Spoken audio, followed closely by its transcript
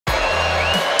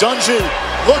Dungy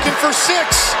looking for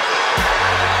 6.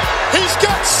 He's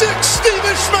got 6, Steve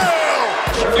Ishmael!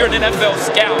 If you're an NFL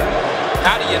scout,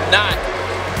 how do you not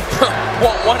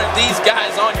want one of these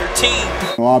guys on your team?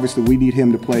 Well, obviously, we need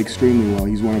him to play extremely well.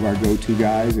 He's one of our go-to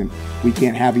guys, and we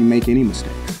can't have him make any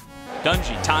mistakes.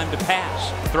 Dungy, time to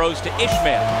pass. Throws to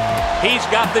Ishmael. He's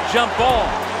got the jump ball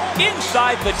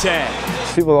inside the 10.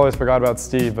 People always forgot about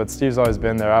Steve, but Steve's always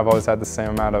been there. I've always had the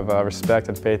same amount of respect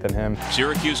and faith in him.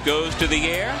 Syracuse goes to the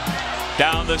air.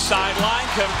 Down the sideline,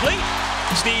 complete.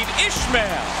 Steve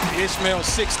Ishmael. Ishmael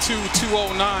 6'2",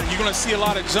 209. You're going to see a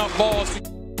lot of jump balls.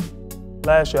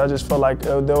 Last year, I just felt like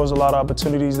there was a lot of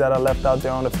opportunities that I left out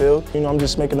there on the field. You know, I'm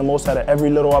just making the most out of every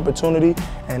little opportunity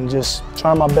and just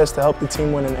trying my best to help the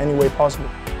team win in any way possible.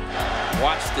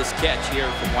 Watch this catch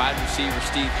here from wide receiver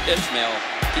Steve Ishmael.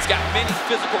 He's got many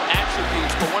physical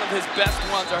attributes, but one of his best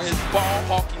ones are his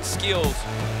ball-hawking skills.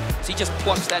 So he just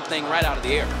plucks that thing right out of the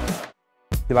air.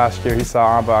 Last year he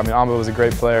saw Amba. I mean, Amba was a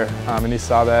great player, and he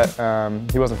saw that.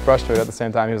 He wasn't frustrated. At the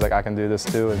same time, he was like, I can do this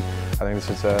too, and I think this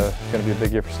is going to be a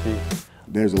big year for Steve.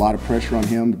 There's a lot of pressure on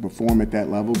him to perform at that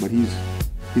level, but he's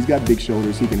got big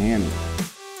shoulders. He can handle it.